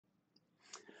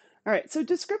All right, so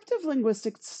descriptive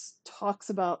linguistics talks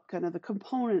about kind of the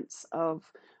components of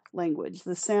language,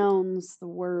 the sounds, the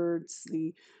words,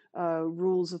 the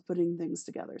rules of putting things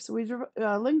together. So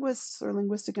linguists or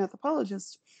linguistic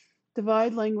anthropologists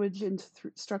divide language into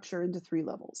structure into three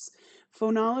levels.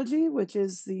 Phonology, which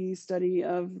is the study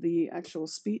of the actual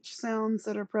speech sounds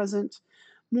that are present.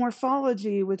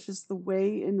 Morphology, which is the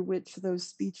way in which those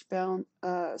speech bound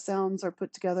sounds are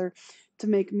put together to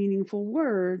make meaningful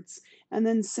words. And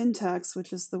then syntax,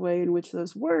 which is the way in which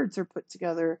those words are put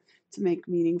together to make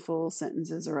meaningful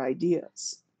sentences or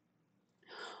ideas.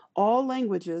 All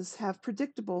languages have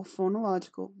predictable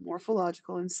phonological,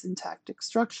 morphological, and syntactic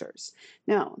structures.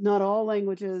 Now, not all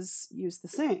languages use the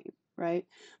same, right?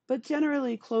 But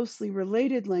generally, closely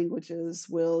related languages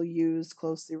will use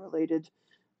closely related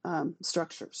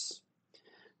structures.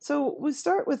 So we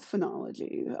start with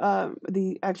phonology,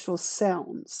 the actual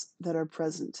sounds that are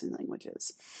present in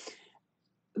languages.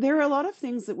 There are a lot of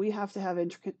things that we have to have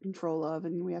intricate control of,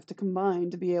 and we have to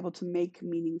combine to be able to make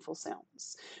meaningful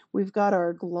sounds. We've got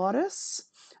our glottis,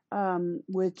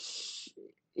 which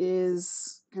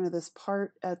is kind of this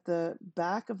part at the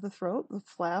back of the throat, the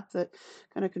flap that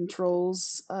kind of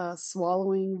controls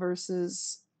swallowing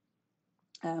versus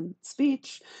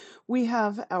speech. We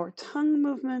have our tongue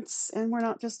movements, and we're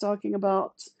not just talking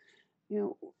about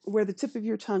where the tip of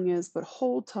your tongue is, but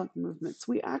whole tongue movements.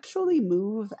 We actually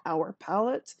move our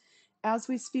palate as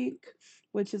we speak,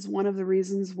 which is one of the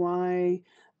reasons why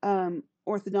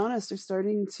orthodontists are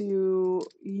starting to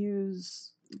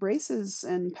use braces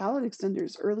and palate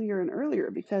extenders earlier and earlier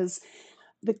because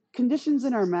the conditions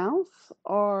in our mouth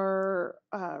are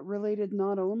related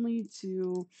not only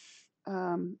to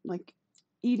like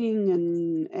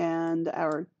eating and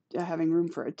our having room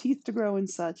for our teeth to grow and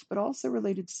such, but also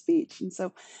related to speech. And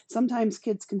so sometimes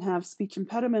kids can have speech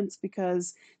impediments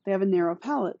because they have a narrow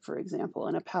palate, for example,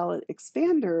 and a palate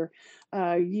expander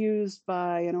used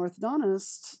by an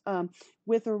orthodontist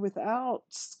with or without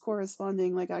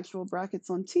corresponding like actual brackets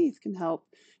on teeth can help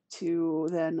to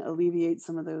then alleviate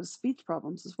some of those speech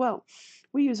problems as well.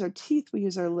 We use our teeth, we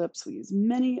use our lips, we use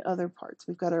many other parts.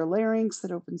 We've got our larynx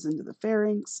that opens into the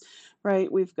pharynx,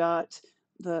 right? We've got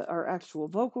our actual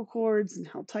vocal cords and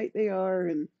how tight they are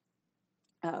and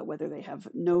whether they have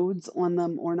nodes on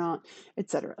them or not,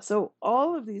 etc. So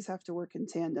all of these have to work in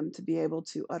tandem to be able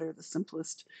to utter the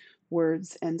simplest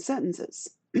words and sentences.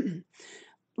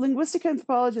 Linguistic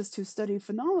anthropologists who study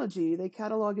phonology, they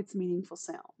catalog its meaningful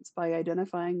sounds by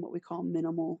identifying what we call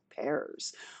minimal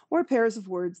pairs, or pairs of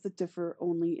words that differ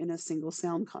only in a single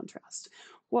sound contrast.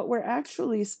 What we're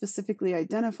actually specifically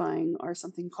identifying are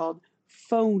something called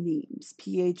phonemes,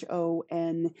 Phonemes,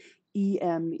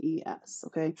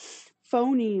 okay?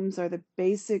 Phonemes are the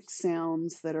basic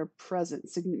sounds that are present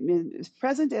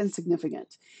and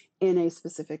significant in a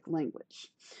specific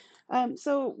language.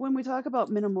 So when we talk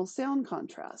about minimal sound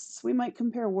contrasts, we might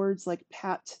compare words like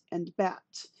pat and bat.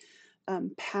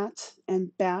 Pat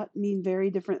and bat mean very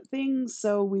different things,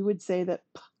 so we would say that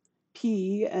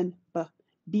p and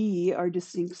b are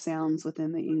distinct sounds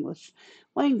within the English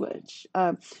language.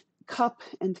 Cup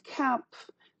and cap,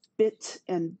 bit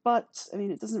and butt. I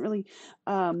mean, it doesn't really.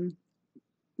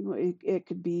 It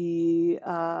could be,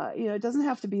 it doesn't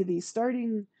have to be the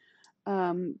starting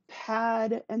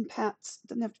pad and pats.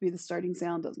 Doesn't have to be the starting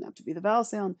sound, doesn't have to be the vowel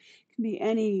sound. It can be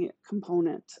any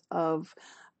component of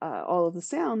all of the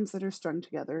sounds that are strung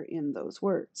together in those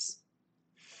words.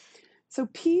 So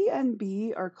P and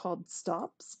B are called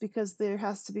stops because there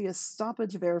has to be a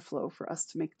stoppage of airflow for us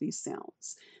to make these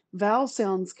sounds. Vowel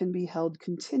sounds can be held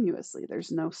continuously,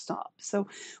 there's no stop. So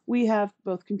we have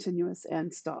both continuous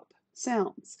and stop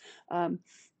sounds.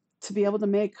 To be able to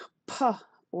make p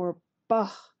or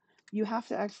bah, you have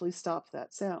to actually stop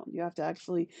that sound. You have to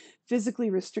actually physically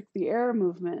restrict the air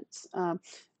movement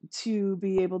to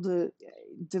be able to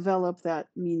develop that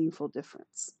meaningful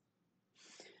difference.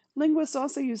 Linguists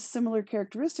also use similar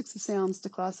characteristics of sounds to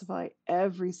classify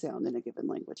every sound in a given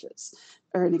languages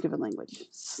or in a given language.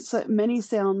 So many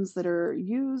sounds that are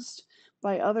used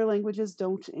by other languages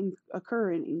don't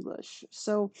occur in English.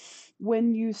 So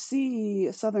when you see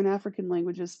Southern African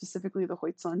languages, specifically the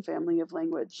Khoisan family of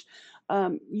language,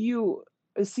 you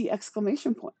see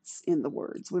exclamation points in the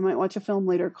words. We might watch a film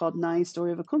later called Nai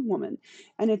Story of a Kung Woman,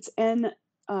 and it's N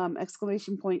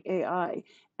exclamation point AI,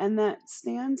 and that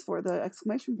stands for the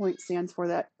exclamation point stands for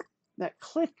that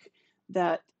click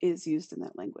that is used in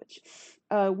that language.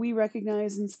 We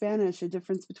recognize in Spanish a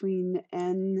difference between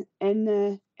n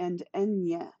and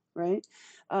enya, right?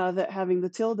 That having the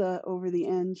tilde over the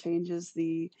n changes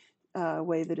the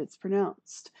way that it's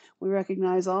pronounced. We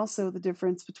recognize also the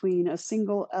difference between a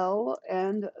single L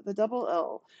and the double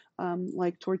L,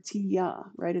 like tortilla,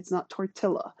 right? It's not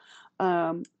tortilla.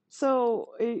 So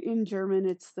in German,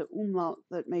 it's the umlaut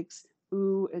that makes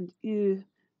U and I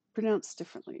pronounced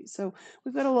differently. So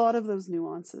we've got a lot of those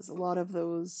nuances, a lot of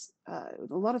those, a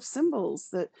lot of symbols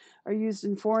that are used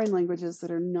in foreign languages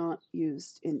that are not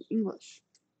used in English.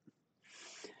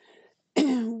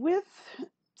 With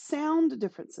sound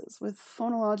differences, with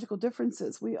phonological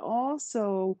differences, we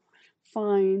also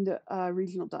find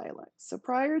regional dialects. So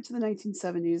prior to the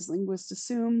 1970s, linguists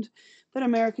assumed that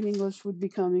American English would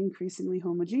become increasingly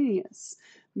homogeneous,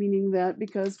 meaning that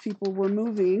because people were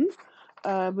moving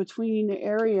between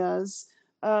areas,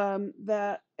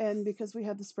 and because we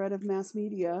had the spread of mass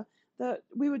media, that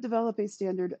we would develop a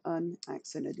standard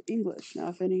unaccented English. Now,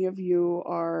 if any of you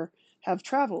have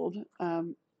traveled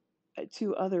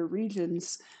to other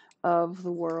regions of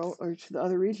the world or to the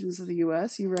other regions of the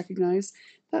US, you recognize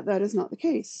that that is not the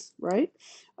case, right?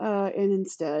 And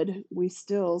instead, we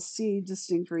still see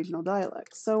distinct regional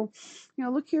dialects. So,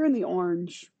 look here in the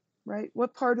orange, right?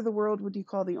 What part of the world would you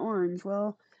call the orange?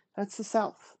 Well, that's the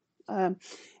South.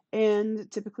 And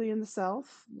typically in the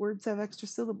South, words have extra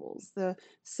syllables. The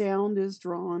sound is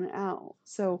drawn out.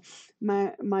 So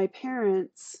my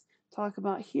parents talk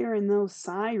about hearing those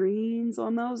sirens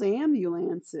on those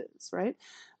ambulances, right?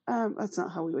 That's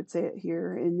not how we would say it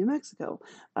here in New Mexico.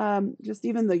 Just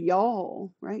even the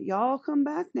y'all, right? Y'all come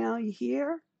back now, you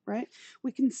hear, right?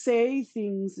 We can say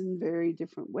things in very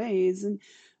different ways. And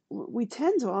we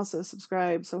tend to also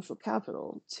subscribe social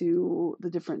capital to the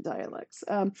different dialects.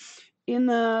 In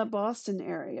the Boston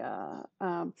area,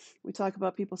 we talk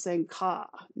about people saying "car"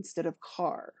 instead of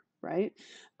 "car," right?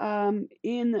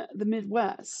 In the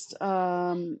Midwest,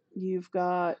 you've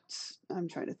got, I'm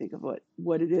trying to think of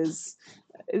what it is.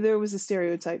 There was a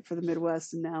stereotype for the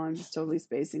Midwest, and now I'm just totally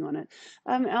spacing on it.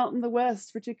 Out in the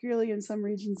West, particularly in some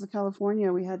regions of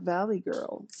California, we had Valley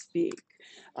Girl speak.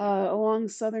 Along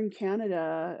southern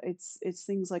Canada, it's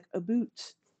things like a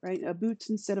boot, right? A boot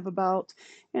instead of about,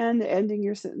 and ending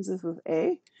your sentences with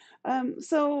a.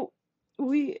 So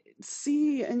we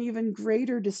see an even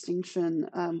greater distinction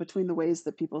between the ways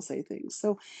that people say things.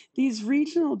 So these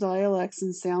regional dialects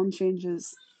and sound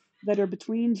changes that are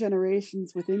between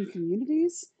generations within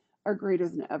communities are greater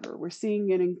than ever. We're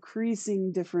seeing an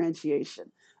increasing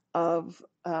differentiation of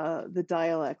the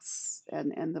dialects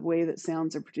and the way that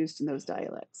sounds are produced in those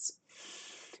dialects.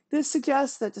 This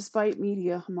suggests that despite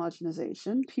media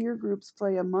homogenization, peer groups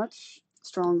play a much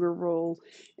stronger role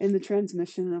in the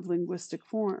transmission of linguistic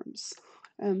forms.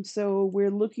 So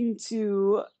we're looking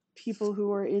to people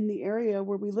who are in the area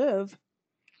where we live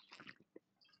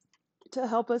to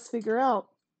help us figure out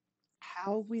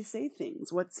how we say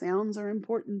things, what sounds are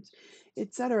important,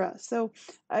 etc. So,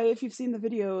 if you've seen the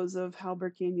videos of how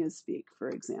Burkinians speak, for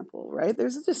example, right,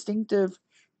 there's a distinctive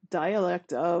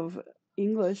dialect of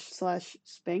English slash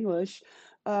Spanglish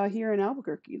here in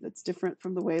Albuquerque that's different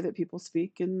from the way that people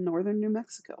speak in northern New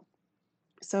Mexico.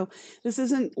 So this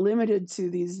isn't limited to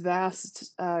these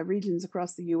vast regions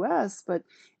across the U.S., but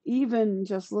even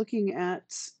just looking at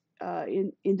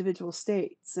in individual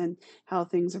states and how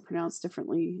things are pronounced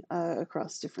differently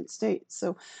across different states.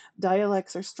 So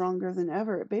dialects are stronger than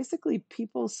ever. Basically,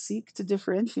 people seek to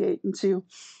differentiate into,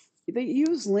 they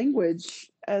use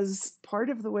language as part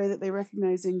of the way that they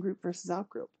recognize in-group versus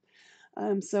out-group.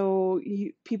 So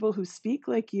people who speak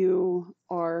like you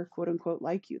are quote unquote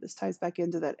like you. This ties back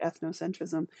into that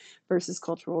ethnocentrism versus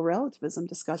cultural relativism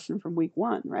discussion from week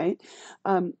one, right?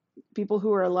 People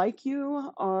who are like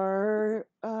you are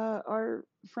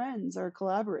friends, are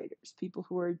collaborators. People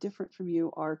who are different from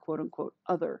you are quote unquote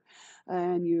other,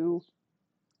 and you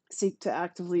seek to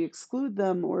actively exclude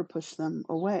them or push them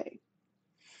away.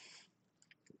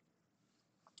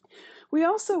 We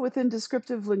also, within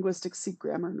descriptive linguistics, seek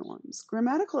grammar norms.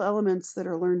 Grammatical elements that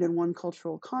are learned in one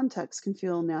cultural context can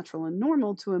feel natural and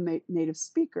normal to a native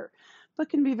speaker, but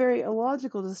can be very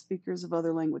illogical to speakers of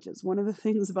other languages. One of the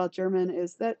things about German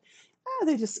is that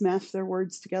they just smash their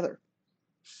words together.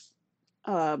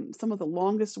 Some of the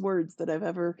longest words that I've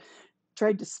ever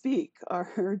tried to speak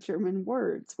are German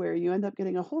words, where you end up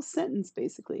getting a whole sentence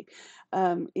basically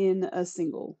in a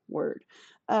single word.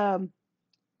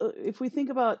 If we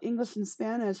think about English and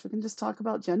Spanish, we can just talk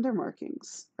about gender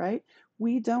markings, right?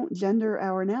 We don't gender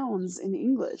our nouns in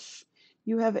English.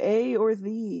 You have a or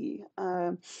the.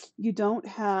 You don't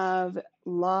have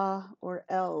la or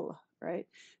el, right?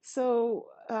 So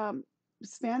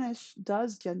Spanish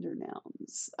does gender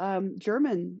nouns.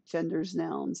 German genders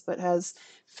nouns, but has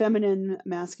feminine,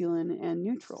 masculine, and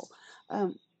neutral.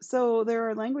 So there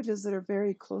are languages that are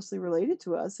very closely related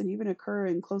to us and even occur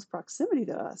in close proximity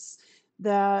to us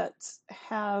that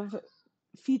have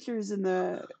features in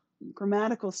the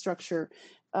grammatical structure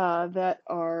that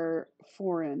are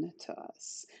foreign to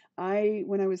us.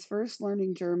 When I was first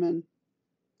learning German,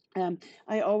 um,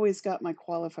 I always got my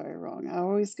qualifier wrong.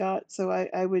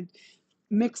 I would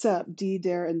mix up die,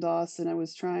 der, and das, and I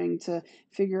was trying to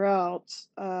figure out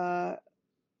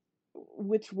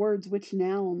which words, which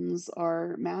nouns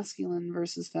are masculine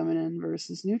versus feminine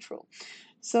versus neutral.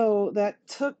 So that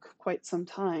took quite some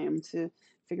time to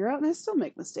figure out, and I still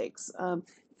make mistakes.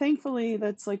 Thankfully,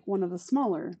 that's like one of the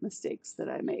smaller mistakes that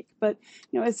I make. But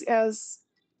as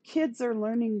kids are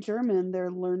learning German, they're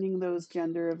learning those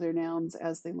gender of their nouns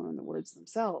as they learn the words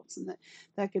themselves, and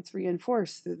that gets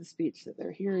reinforced through the speech that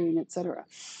they're hearing, etc.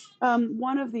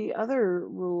 One of the other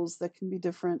rules that can be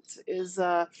different is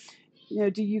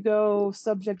do you go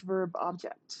subject, verb,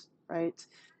 object, right?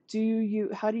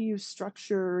 How do you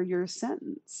structure your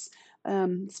sentence?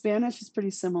 Spanish is pretty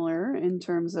similar in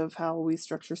terms of how we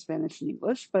structure Spanish and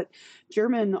English, but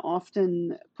German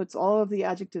often puts all of the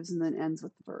adjectives and then ends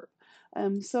with the verb.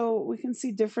 So we can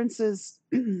see differences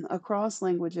across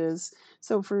languages.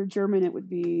 So for German, it would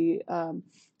be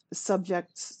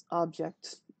subject,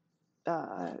 object,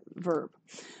 verb.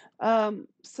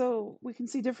 So we can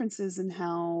see differences in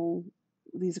how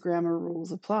these grammar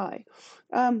rules apply.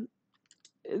 Um,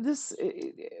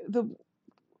 the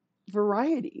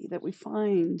variety that we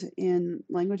find in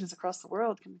languages across the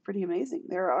world can be pretty amazing.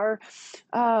 There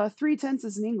are three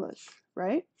tenses in English,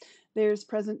 right? There's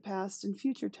present, past, and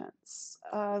future tense.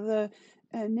 The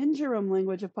Ninjarum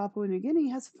language of Papua New Guinea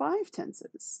has five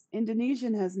tenses.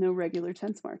 Indonesian has no regular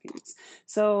tense markings.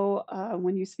 So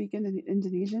when you speak in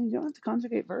Indonesian, you don't have to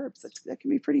conjugate verbs. That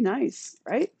can be pretty nice,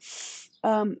 right?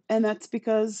 And that's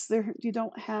because you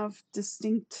don't have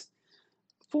distinct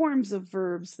forms of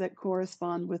verbs that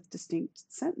correspond with distinct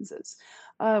sentences.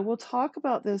 We'll talk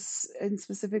about this and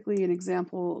specifically an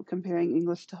example comparing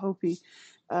English to Hopi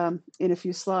in a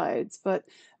few slides, but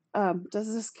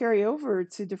does this carry over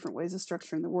to different ways of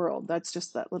structuring the world? That's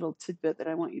just that little tidbit that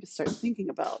I want you to start thinking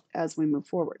about as we move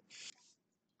forward.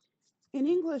 In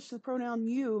English, the pronoun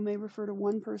you may refer to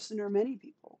one person or many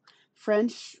people.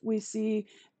 French, we see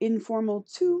informal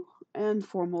tu and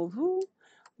formal vous.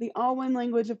 The Awen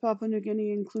language of Papua New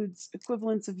Guinea includes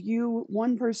equivalents of you,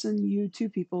 one person, you, two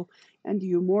people, and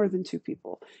you, more than two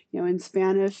people. In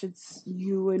Spanish, it's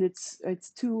you and it's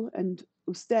tu and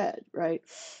usted, right?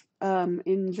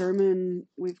 In German,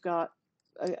 we've got,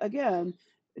 again,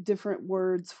 different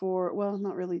words for, well,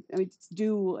 not really. I mean, it's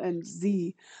du and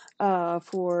sie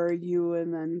for you,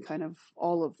 and then kind of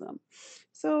all of them.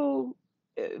 So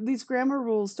these grammar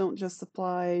rules don't just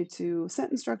apply to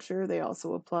sentence structure, they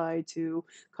also apply to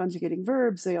conjugating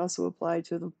verbs, they also apply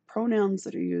to the pronouns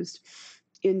that are used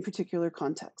in particular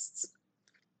contexts.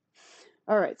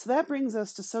 All right, so that brings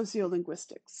us to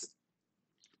sociolinguistics.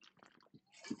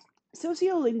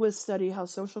 Sociolinguists study how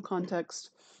social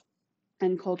context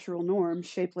and cultural norms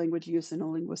shape language use in a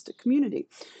linguistic community.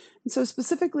 And so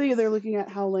specifically, they're looking at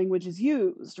how language is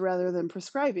used rather than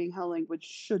prescribing how language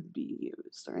should be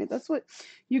used. All right, that's what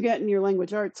you get in your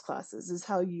language arts classes, is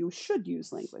how you should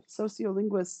use language.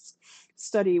 Sociolinguists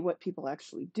study what people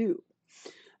actually do.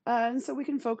 And so we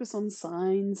can focus on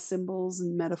signs, symbols,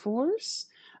 and metaphors.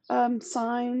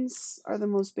 Signs are the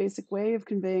most basic way of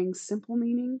conveying simple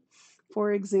meaning.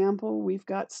 For example, we've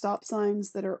got stop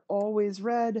signs that are always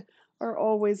red, are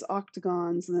always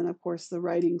octagons, and then of course the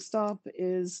writing stop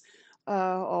is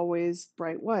always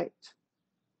bright white.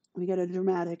 We get a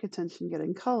dramatic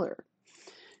attention-getting color.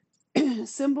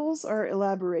 Symbols are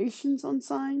elaborations on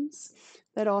signs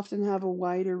that often have a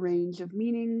wider range of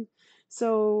meaning.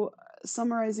 So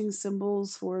summarizing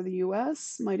symbols for the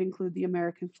US might include the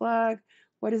American flag.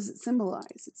 What does it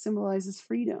symbolize? It symbolizes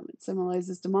freedom. It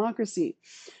symbolizes democracy,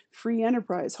 free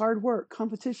enterprise, hard work,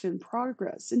 competition,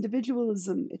 progress,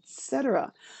 individualism,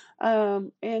 etc.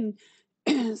 And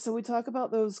so we talk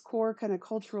about those core kind of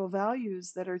cultural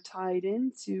values that are tied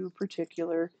into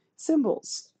particular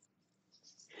symbols.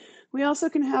 We also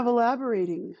can have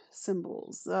elaborating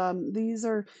symbols. These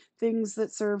are things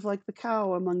that serve like the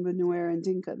cow among the Nuer and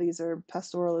Dinka. These are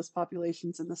pastoralist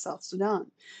populations in the South Sudan.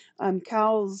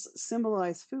 Cows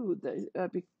symbolize food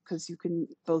because you can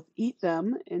both eat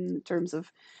them in terms of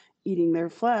eating their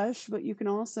flesh, but you can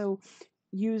also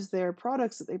use their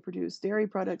products that they produce. Dairy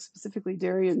products, specifically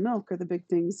dairy and milk, are the big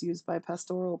things used by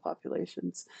pastoral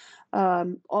populations.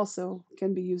 Also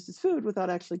can be used as food without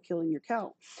actually killing your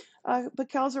cow. But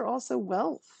cows are also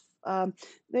wealth.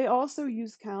 They also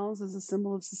use cows as a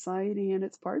symbol of society and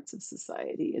its parts of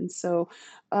society. And so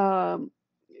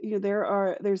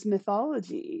there's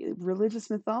mythology, religious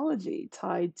mythology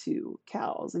tied to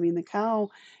cows. I mean, the cow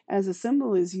as a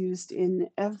symbol is used in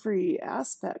every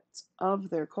aspect of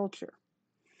their culture.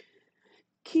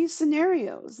 Key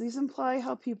scenarios, these imply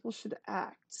how people should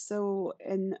act. So,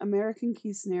 an American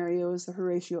key scenario is the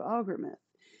Horatio Alger myth,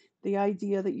 the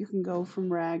idea that you can go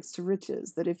from rags to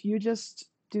riches, that if you just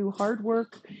do hard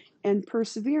work and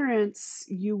perseverance,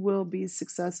 you will be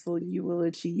successful, you will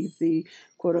achieve the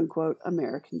quote unquote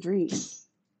American dream.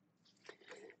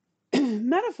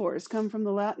 Metaphors come from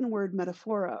the Latin word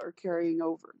metaphora, or carrying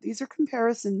over. These are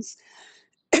comparisons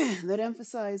that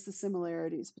emphasize the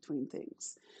similarities between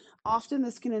things. Often,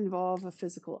 this can involve a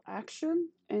physical action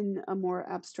in a more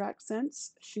abstract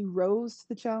sense. She rose to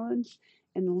the challenge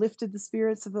and lifted the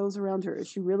spirits of those around her. Is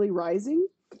she really rising?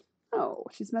 No,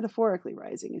 she's metaphorically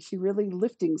rising. Is she really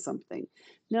lifting something?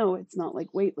 No, it's not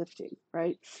like weightlifting,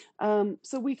 right?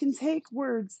 So we can take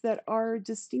words that are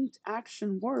distinct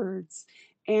action words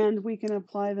and we can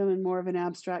apply them in more of an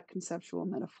abstract, conceptual,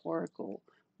 metaphorical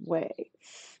way.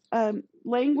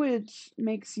 Language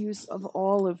makes use of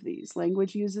all of these.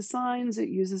 Language uses signs, it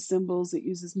uses symbols, it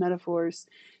uses metaphors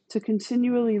to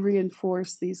continually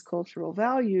reinforce these cultural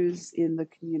values in the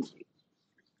community.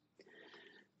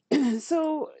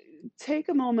 So take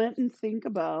a moment and think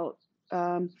about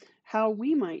how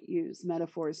we might use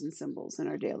metaphors and symbols in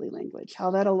our daily language,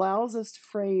 how that allows us to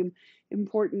frame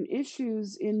important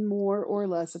issues in more or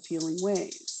less appealing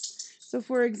ways. So,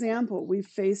 for example, we've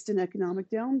faced an economic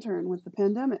downturn with the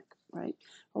pandemic, right?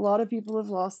 A lot of people have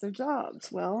lost their jobs.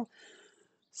 Well,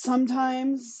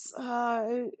 sometimes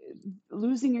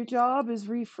losing your job is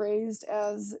rephrased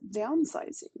as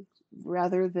downsizing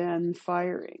rather than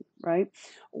firing, right?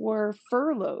 Or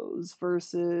furloughs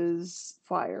versus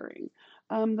firing.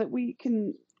 That we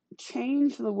can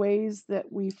change the ways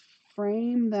that we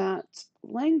frame that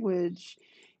language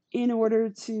in order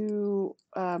to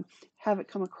have it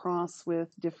come across with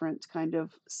different kind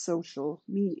of social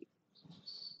meaning.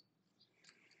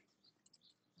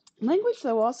 Language,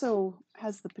 though, also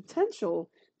has the potential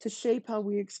to shape how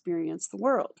we experience the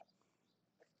world.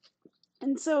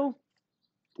 And so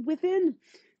within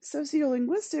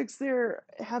sociolinguistics, there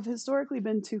have historically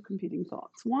been two competing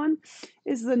thoughts. One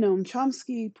is the Noam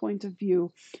Chomsky point of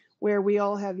view, where we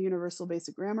all have universal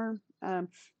basic grammar,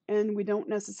 and we don't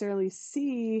necessarily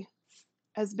see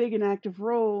as big an active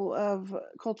role of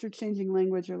culture changing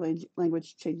language or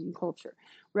language changing culture.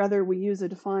 Rather, we use a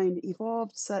defined,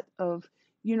 evolved set of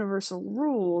universal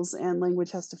rules, and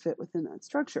language has to fit within that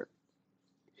structure.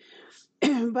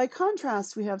 By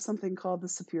contrast, we have something called the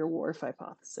Sapir-Whorf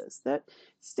hypothesis that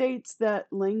states that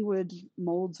language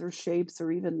molds or shapes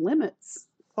or even limits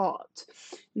thought.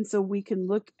 And so we can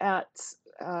look at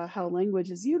how language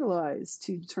is utilized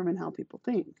to determine how people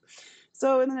think.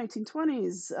 So in the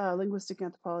 1920s, linguistic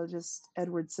anthropologist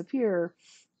Edward Sapir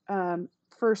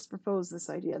first proposed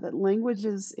this idea that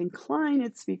languages incline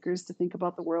its speakers to think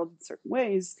about the world in certain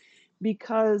ways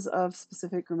because of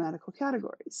specific grammatical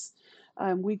categories.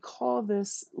 We call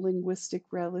this linguistic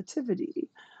relativity.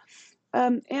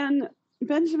 And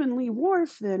Benjamin Lee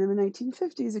Whorf then in the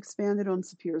 1950s expanded on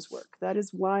Sapir's work. That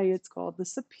is why it's called the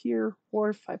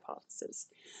Sapir-Whorf hypothesis.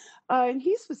 And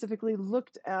he specifically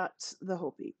looked at the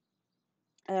Hopi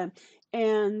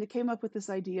and came up with this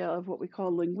idea of what we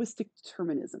call linguistic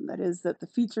determinism. That is, that the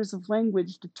features of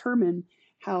language determine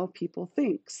how people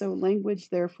think. So language,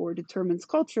 therefore, determines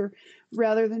culture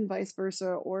rather than vice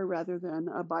versa, or rather than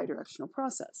a bidirectional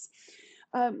process.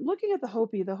 Looking at the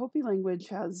Hopi language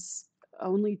has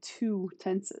only two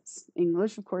tenses.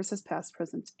 English, of course, has past,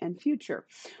 present, and future.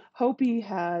 Hopi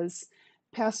has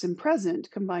past and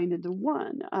present combined into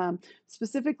one.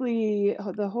 Specifically,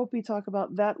 the Hopi talk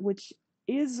about that which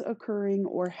is occurring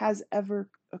or has ever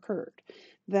occurred.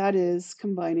 That is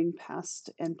combining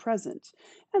past and present.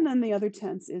 And then the other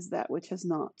tense is that which has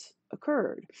not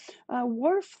occurred.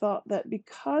 Whorf thought that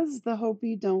because the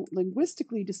Hopi don't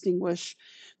linguistically distinguish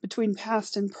between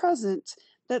past and present,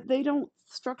 that they don't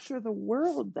structure the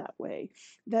world that way,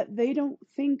 that they don't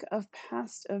think of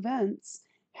past events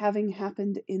having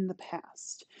happened in the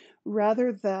past,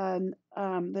 rather than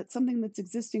that something that's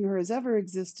existing or has ever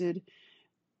existed,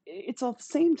 it's all the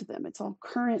same to them. It's all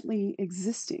currently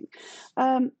existing.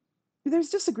 There's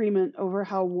disagreement over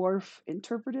how Whorf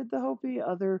interpreted the Hopi.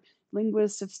 Other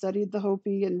linguists have studied the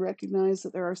Hopi and recognize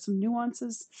that there are some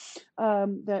nuances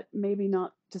that maybe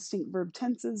not distinct verb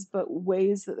tenses, but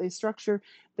ways that they structure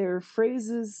their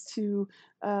phrases to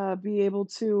be able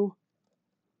to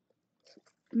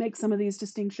make some of these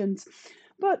distinctions.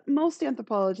 But most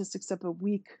anthropologists accept a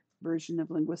weak version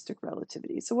of linguistic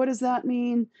relativity. So what does that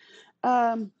mean?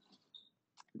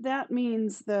 that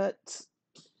means that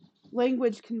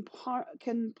language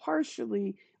can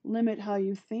partially limit how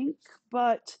you think,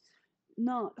 but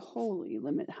not wholly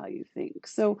limit how you think.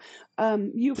 So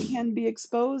you can be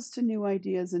exposed to new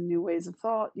ideas and new ways of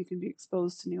thought. You can be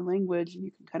exposed to new language, and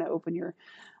you can kind of open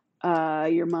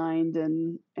your mind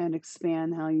and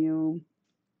expand how you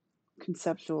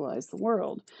conceptualize the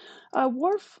world.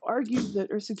 Worf argued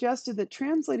that, or suggested that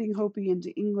translating Hopi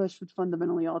into English would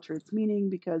fundamentally alter its meaning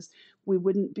because we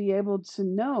wouldn't be able to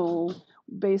know,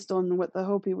 based on what the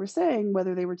Hopi were saying,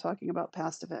 whether they were talking about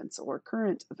past events or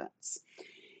current events.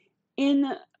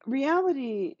 In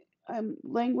reality,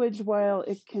 language, while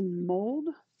it can mold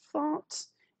thought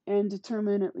and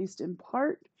determine, at least in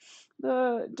part,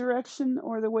 the direction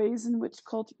or the ways in which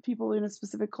people in a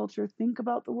specific culture think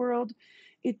about the world,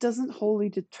 it doesn't wholly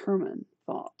determine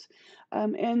thought.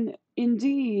 And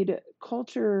indeed,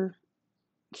 cultural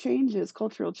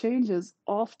changes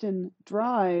often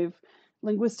drive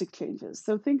linguistic changes.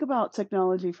 So think about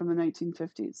technology from the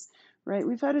 1950s, right?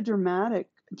 We've had a dramatic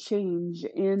change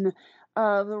in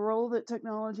the role that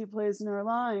technology plays in our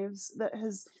lives that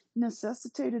has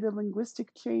necessitated a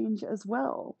linguistic change as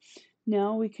well.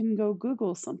 Now we can go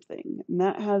Google something, and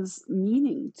that has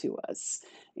meaning to us.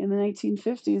 In the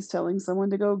 1950s, telling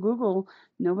someone to go Google,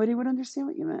 nobody would understand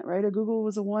what you meant, right? A Google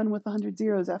was a one with 100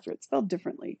 zeros after it, spelled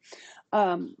differently.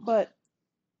 But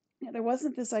yeah, there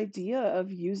wasn't this idea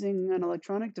of using an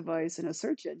electronic device and a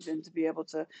search engine to be able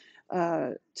to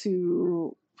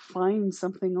find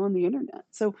something on the internet.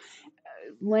 So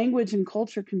language and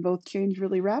culture can both change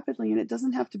really rapidly, and it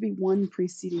doesn't have to be one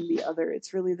preceding the other.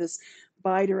 It's really this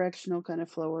bi-directional kind of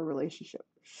flow or relationship.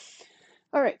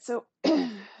 All right, so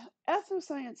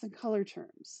ethnoscience and color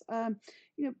terms. You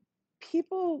know,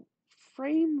 people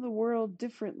frame the world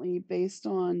differently based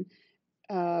on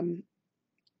um,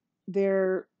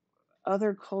 their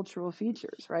other cultural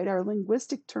features, right? Our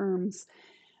linguistic terms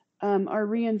are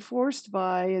reinforced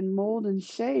by and mold and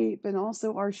shape, and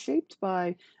also are shaped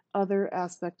by other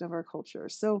aspect of our culture.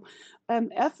 So,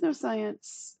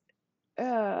 ethnoscience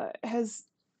has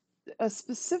a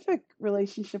specific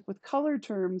relationship with color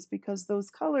terms because those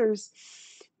colors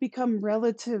become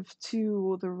relative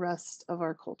to the rest of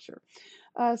our culture.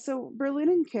 So Berlin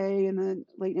and Kay in the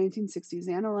late 1960s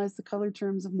analyzed the color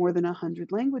terms of more than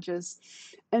 100 languages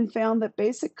and found that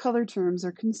basic color terms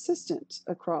are consistent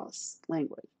across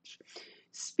language.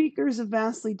 Speakers of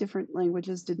vastly different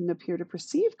languages didn't appear to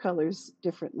perceive colors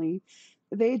differently.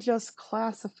 They just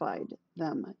classified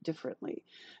them differently.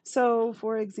 So,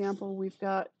 for example, we've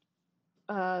got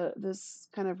this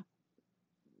kind of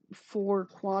four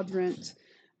quadrant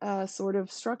sort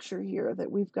of structure here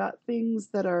that we've got things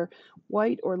that are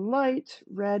white or light,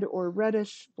 red or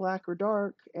reddish, black or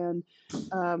dark, and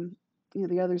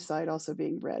the other side also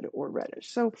being red or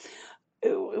reddish. So,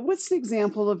 what's an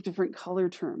example of different color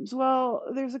terms? Well,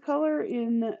 there's a color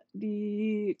in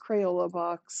the Crayola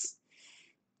box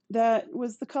that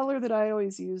was the color that I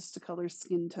always used to color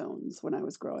skin tones when I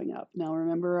was growing up. Now,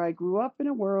 remember, I grew up in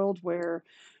a world where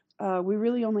we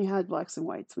really only had blacks and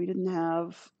whites. We didn't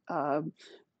have uh,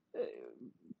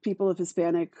 people of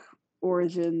Hispanic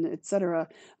origin, etc.,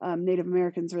 Native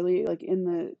Americans really like in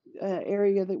the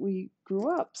area that we grew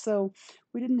up. So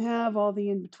we didn't have all the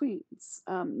in betweens.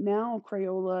 Now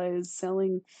Crayola is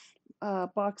selling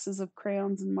boxes of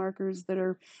crayons and markers that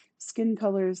are skin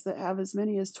colors that have as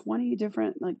many as 20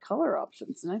 different like color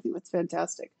options, and I think that's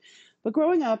fantastic. But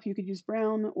growing up, you could use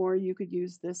brown or you could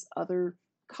use this other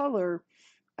color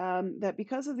that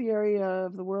because of the area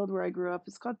of the world where I grew up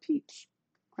is called peach,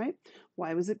 right?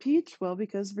 Why was it peach? Well,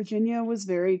 because Virginia was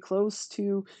very close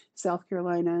to South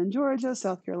Carolina and Georgia.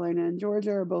 South Carolina and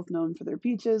Georgia are both known for their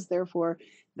peaches. Therefore,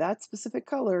 that specific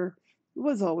color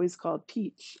was always called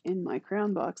peach in my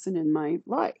crayon box and in my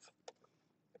life.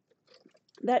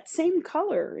 That same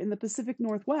color in the Pacific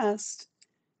Northwest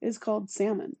is called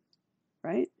salmon,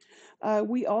 right?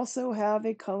 We also have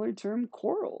a color term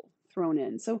coral thrown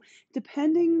in. So,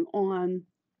 depending on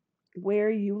where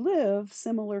you live,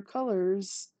 similar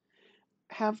colors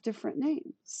have different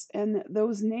names. And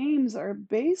those names are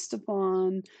based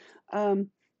upon um,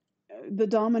 the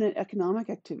dominant economic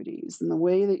activities and the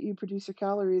way that you produce your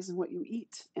calories and what you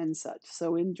eat and such.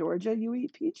 So in Georgia, you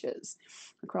eat peaches.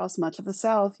 Across much of the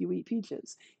South, you eat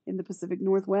peaches. In the Pacific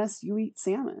Northwest, you eat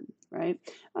salmon, right?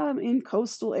 In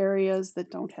coastal areas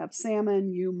that don't have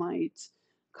salmon, you might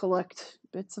collect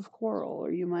bits of coral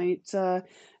or you might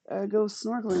go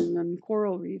snorkeling on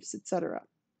coral reefs, etc.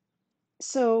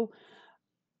 So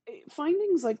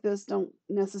findings like this don't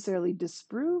necessarily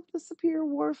disprove the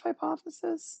Sapir-Whorf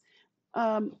hypothesis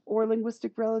or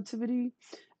linguistic relativity,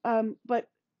 but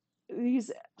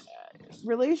these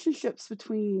relationships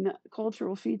between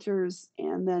cultural features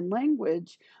and then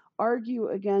language argue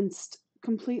against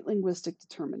complete linguistic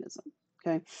determinism.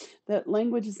 Okay, that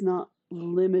language is not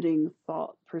limiting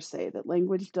thought per se, that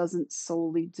language doesn't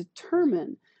solely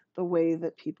determine the way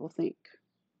that people think.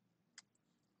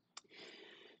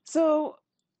 So,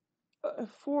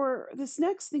 for this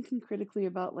next thinking critically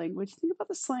about language, think about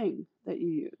the slang that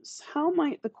you use. How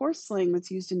might the coarse slang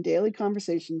that's used in daily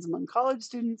conversations among college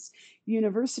students,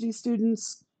 university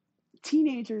students,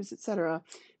 teenagers, etc.,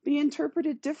 be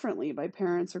interpreted differently by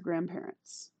parents or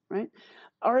grandparents, right?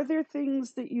 Are there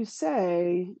things that you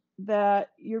say that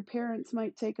your parents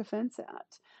might take offense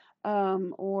at,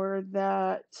 or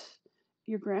that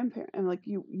your grandparent, and like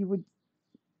you would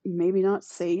maybe not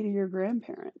say to your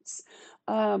grandparents?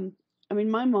 Um, I mean,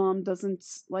 my mom doesn't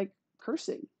like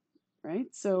cursing, right?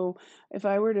 So if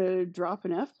I were to drop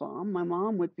an F bomb, my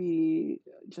mom would be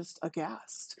just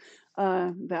aghast.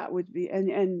 That would be,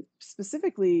 and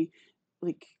specifically,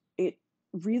 like it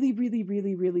really, really,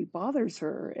 really, really bothers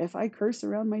her if I curse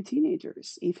around my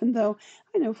teenagers, even though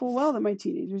I know full well that my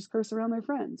teenagers curse around their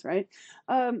friends, right?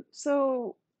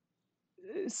 So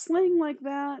slang like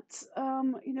that,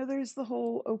 there's the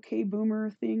whole okay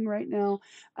boomer thing right now.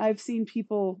 I've seen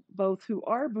people both who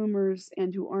are boomers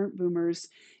and who aren't boomers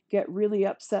get really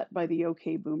upset by the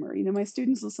okay boomer. My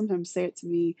students will sometimes say it to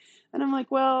me, and I'm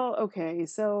like, well, okay,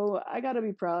 so I got to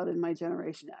be proud in my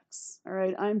Generation X. All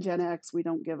right, I'm Gen X. We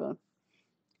don't give a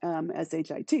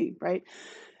SHIT, right?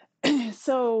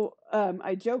 So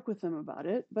I joke with them about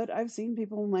it, but I've seen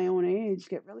people my own age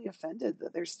get really offended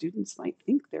that their students might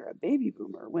think they're a baby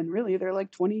boomer when really they're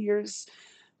like 20 years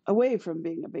away from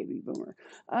being a baby boomer.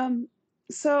 Um,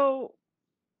 so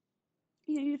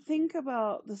you think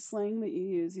about the slang that you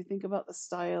use, you think about the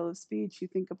style of speech, you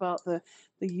think about the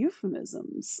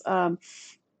euphemisms. I'm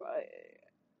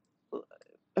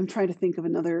trying to think of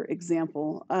another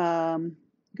example.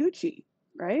 Gucci,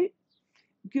 right?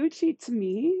 Gucci to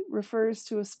me refers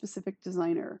to a specific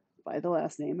designer by the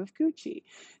last name of Gucci.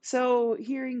 So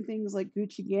hearing things like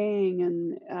Gucci Gang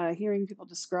and hearing people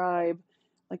describe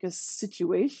like a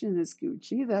situation as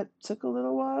Gucci, that took a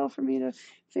little while for me to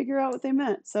figure out what they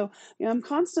meant. So, I'm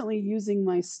constantly using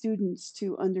my students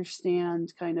to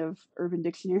understand kind of Urban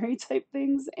Dictionary type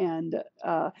things and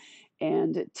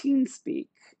teen speak.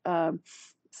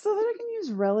 So that I can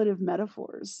use relative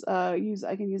metaphors. I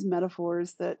can use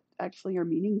metaphors that actually are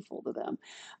meaningful to them,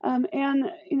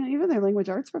 and even their language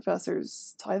arts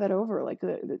professors tie that over. Like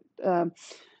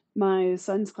my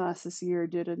son's class this year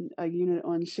did a unit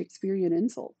on Shakespearean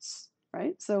insults.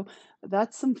 Right, so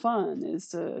that's some fun is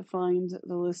to find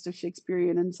the list of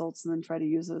Shakespearean insults and then try to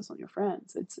use those on your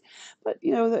friends. But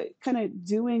the kind of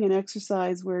doing an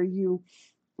exercise where you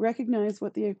recognize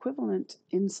what the equivalent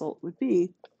insult would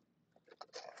be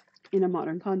in a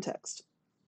modern context.